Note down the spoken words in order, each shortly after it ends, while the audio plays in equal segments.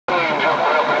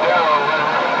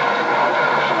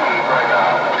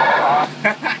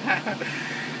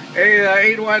Hey,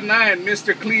 819,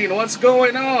 Mr. Clean, what's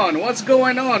going on? What's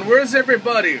going on? Where's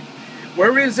everybody?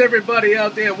 Where is everybody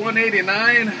out there?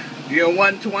 189, you're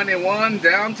 121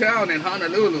 downtown in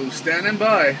Honolulu, standing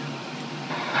by. 121,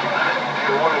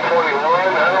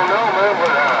 I don't know, man,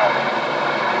 but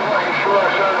I'm sure I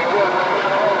sounded good, man. It's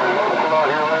all over local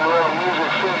out here, right around Music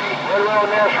City, right around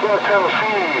Nashville,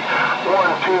 Tennessee.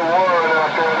 121 out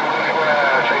there in the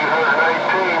grass.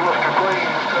 819, Mr. Clean,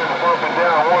 just kind of bumping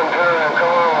down one time, come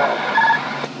on.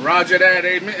 Roger that.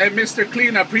 Hey, Mr.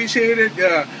 Clean, I appreciate it.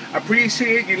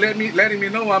 Appreciate you letting me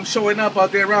know I'm showing up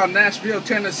out there around Nashville,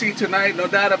 Tennessee tonight, no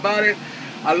doubt about it.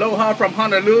 Aloha from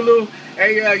Honolulu.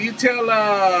 Hey, you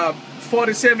tell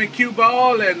 47 Cue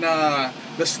Ball and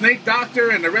the Snake Doctor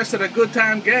and the rest of the Good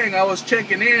Time Gang I was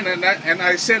checking in, and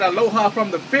I said aloha from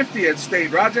the 50th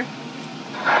state, Roger.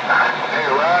 Hey,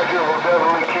 Roger, we'll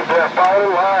definitely keep that fight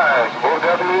alive. We'll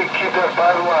definitely keep that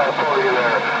fight alive for you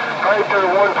there. Right there,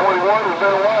 121, it's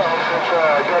been a while since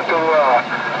I got to talk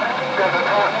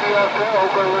to you out there.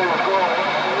 Hope everything's going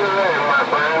your way, my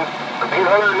friend.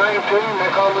 819,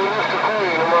 they call me Mr.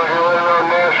 Clean. I'm out here right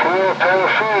around Nashville,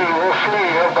 Tennessee. We'll see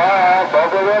you. Bye.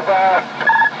 Bye.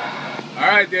 All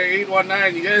right there,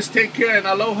 819. You guys take care and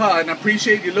aloha, and I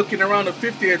appreciate you looking around the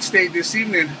 50th state this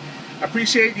evening. I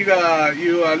appreciate you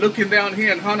looking down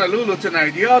here in Honolulu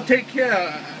tonight. You all take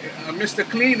care, Mr.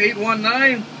 Clean,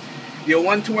 819. You're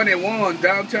 121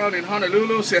 downtown in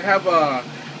Honolulu. So have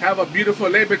a beautiful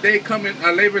Labor Day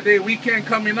weekend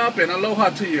coming up, and aloha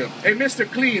to you. Hey, Mr.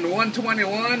 Clean,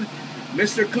 121.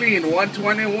 Mr. Clean,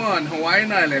 121,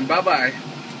 Hawaiian Island. Bye bye.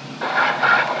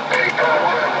 Hey, ain't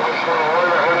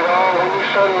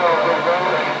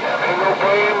no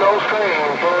pain, no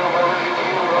strain.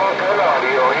 You lost that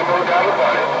audio. Ain't no doubt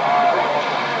about it.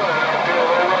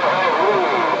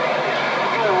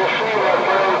 We'll see you, my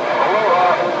friend. Aloha.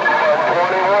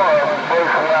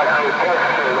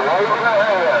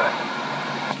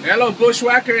 Hello,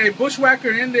 Bushwacker. Hey,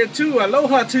 Bushwacker in there too.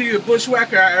 Aloha to you,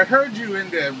 Bushwacker. I heard you in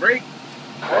there. Break.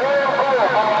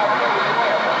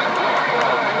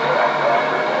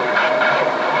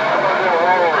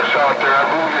 Out there, I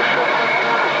believe you're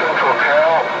Central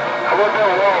Cal. How about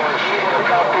that walrus? See him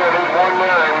out there at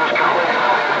 819, Mr. Clean,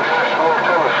 Nashville,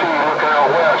 Tennessee, looking out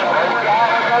west, man.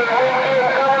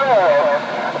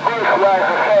 Bush like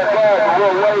a fat guy, the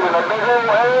real waving a big old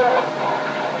hand.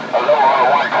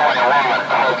 Aloha,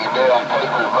 121, Huggy Bear on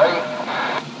paper, right?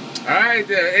 Alright,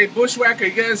 hey, Bushwacker,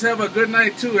 you guys have a good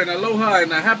night too, and aloha,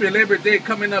 and a happy Labor Day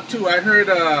coming up too. I heard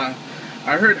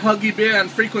Huggy Bear on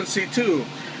frequency too.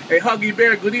 Hey, Huggy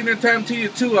Bear, good evening time to you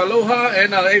too. Aloha,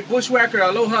 and hey, Bushwacker,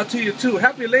 aloha to you too.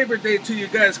 Happy Labor Day to you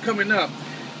guys coming up.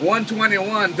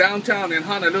 121 downtown in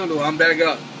Honolulu. I'm back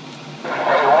up. Hey,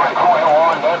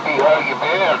 121, that'd be Huggy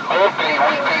Bear's birthday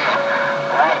weekend.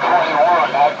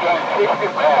 121, I turned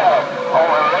 65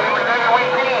 over Labor Day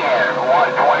weekend.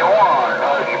 121,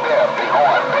 Huggy Bear, big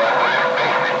one, man.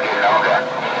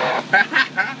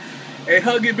 Hey,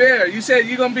 Huggy Bear, you said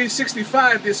you're going to be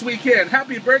 65 this weekend.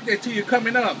 Happy birthday to you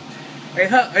coming up. Hey,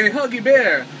 Huggy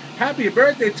Bear, happy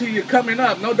birthday to you coming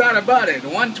up. No doubt about it.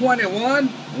 121,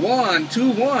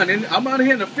 121. And I'm out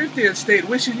here in the 50th state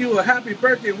wishing you a happy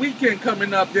birthday weekend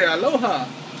coming up there. Aloha.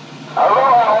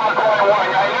 Aloha,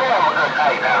 121. Now, you have a good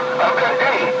night now. A good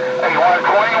day. Hey,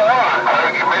 121.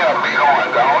 Huggy Bear, big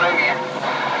one. Gone again.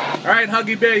 All right,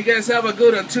 Huggy Bear, you guys have a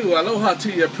good one too. Aloha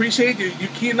to you. Appreciate you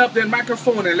keying up that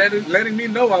microphone and letting me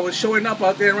know I was showing up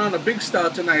out there around the Big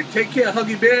Star tonight. Take care,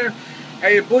 Huggy Bear.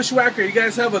 Hey, Bushwacker, you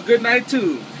guys have a good night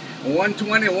too.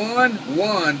 121,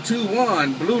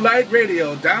 121, Blue Light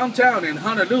Radio, downtown in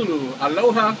Honolulu.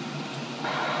 Aloha.